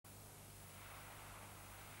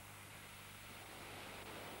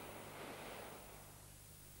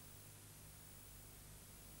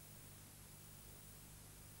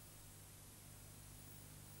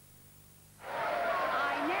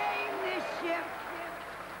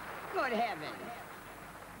good heavens!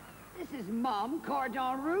 This is Mumm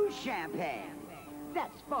Cordon Rouge champagne.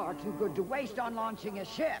 That's far too good to waste on launching a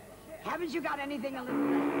ship. Haven't you got anything a little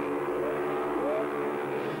less?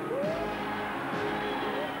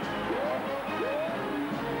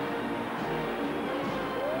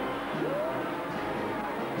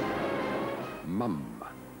 Mumm,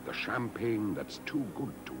 the champagne that's too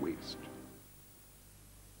good to waste.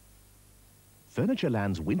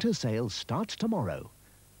 Furnitureland's winter sale starts tomorrow.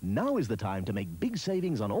 Now is the time to make big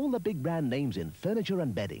savings on all the big brand names in furniture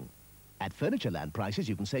and bedding. At Furnitureland prices,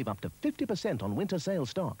 you can save up to 50% on winter sale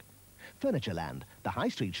stock. Furnitureland, the high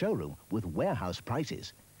street showroom with warehouse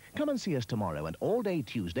prices. Come and see us tomorrow and all day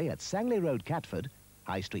Tuesday at Sangley Road, Catford,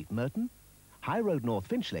 High Street, Merton, High Road, North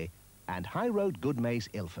Finchley, and High Road, Goodmace,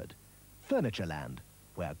 Ilford. Furnitureland,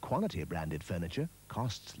 where quality branded furniture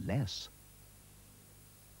costs less.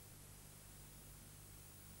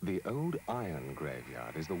 The old iron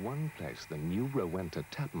graveyard is the one place the new Rowenta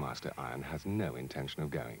Tapmaster iron has no intention of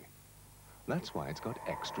going. That's why it's got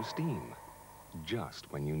extra steam,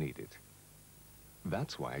 just when you need it.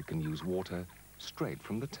 That's why it can use water straight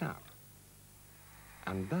from the tap.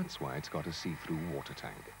 And that's why it's got a see-through water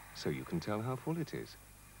tank, so you can tell how full it is.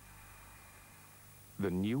 The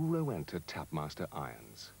new Rowenta Tapmaster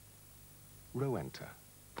irons. Rowenta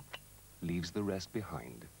leaves the rest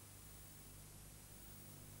behind.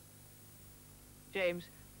 James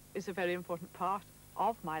is a very important part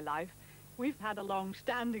of my life. We've had a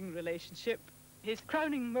long-standing relationship. His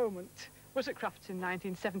crowning moment was at Krups in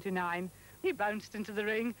 1979. He bounced into the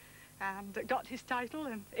ring and got his title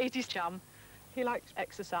and ate his chum. He likes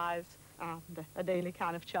exercise and a daily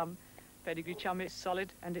can of chum. Pedigree Chum is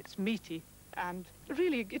solid and it's meaty, and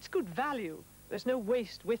really it's good value. There's no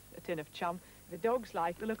waste with a tin of chum. The dogs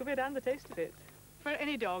like the look of it and the taste of it. For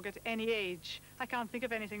any dog at any age, I can't think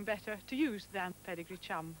of anything better to use than Pedigree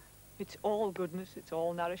Chum. It's all goodness, it's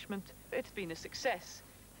all nourishment. It's been a success.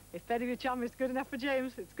 If Pedigree Chum is good enough for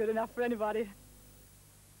James, it's good enough for anybody.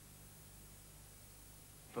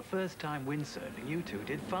 For first-time windsurfing, you two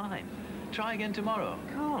did fine. Try again tomorrow.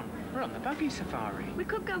 Come on, we're on the buggy safari. We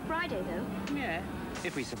could go Friday, though. Yeah,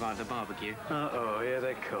 if we survive the barbecue. Uh-oh, here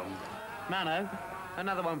they come. Mano,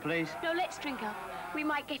 another one, please. No, let's drink up. We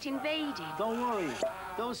might get invaded. Don't worry.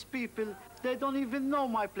 Those people, they don't even know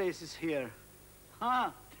my place is here.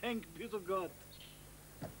 Ah, thank be to God.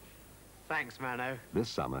 Thanks, Mano. This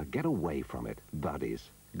summer, get away from it. Buddies.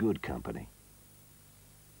 Good company.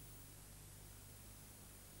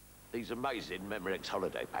 These amazing Memorex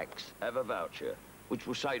holiday packs have a voucher, which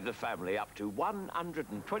will save the family up to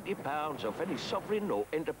 £120 off any Sovereign or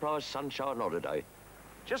Enterprise Sunshine holiday.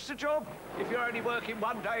 Just a job if you're only working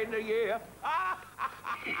one day in the year.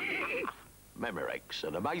 Memorex,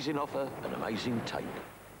 an amazing offer, an amazing take.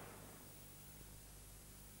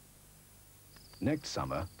 Next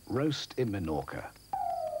summer, roast in Minorca.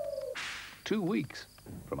 2 weeks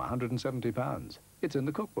from £170. It's in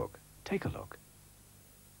the cookbook. Take a look.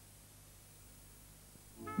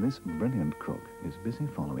 This brilliant cook is busy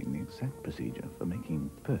following the exact procedure for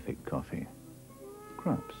making perfect coffee.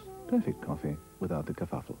 Krups, perfect coffee without the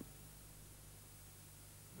kerfuffle.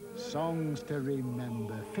 Songs to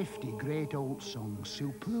remember, 50 great old songs,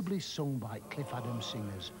 superbly sung by Cliff Adams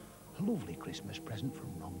singers. A lovely Christmas present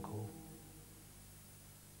from Ronco.